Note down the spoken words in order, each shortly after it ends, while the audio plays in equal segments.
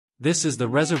This is the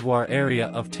reservoir area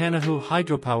of Tanahu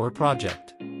Hydropower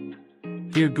Project.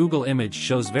 Here Google image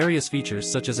shows various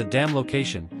features such as a dam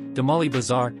location, Damali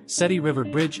Bazaar, Seti River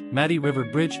Bridge, Madi River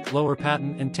Bridge, Lower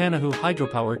Patan and Tanahu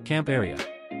Hydropower Camp area.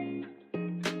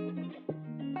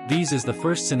 This is the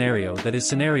first scenario, that is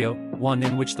scenario 1,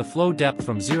 in which the flow depth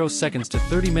from 0 seconds to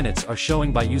 30 minutes are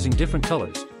showing by using different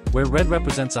colors, where red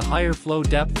represents a higher flow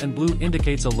depth and blue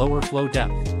indicates a lower flow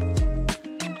depth.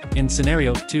 In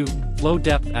scenario 2, flow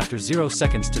depth after 0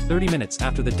 seconds to 30 minutes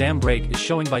after the dam break is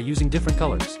showing by using different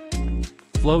colors.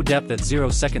 Flow depth at 0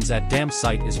 seconds at dam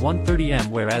site is 130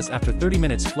 m, whereas after 30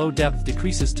 minutes flow depth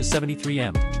decreases to 73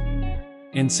 m.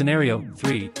 In scenario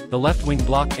 3, the left wing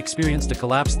block experienced a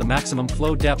collapse. The maximum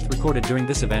flow depth recorded during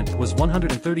this event was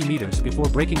 130 meters before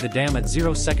breaking the dam at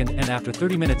 0 second, and after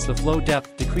 30 minutes the flow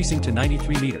depth decreasing to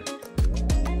 93 meter.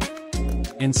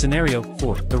 In scenario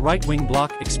 4, the right wing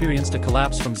block experienced a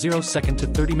collapse from 0 second to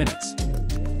 30 minutes.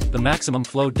 The maximum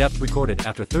flow depth recorded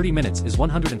after 30 minutes is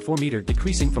 104 meter,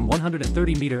 decreasing from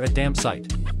 130 meter at dam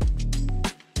site.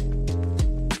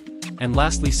 And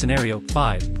lastly scenario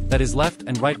 5, that is left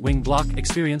and right wing block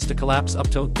experienced a collapse up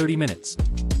to 30 minutes.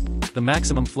 The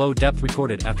maximum flow depth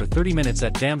recorded after 30 minutes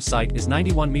at dam site is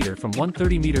 91 meter from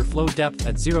 130 meter flow depth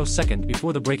at 0 second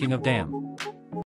before the breaking of dam.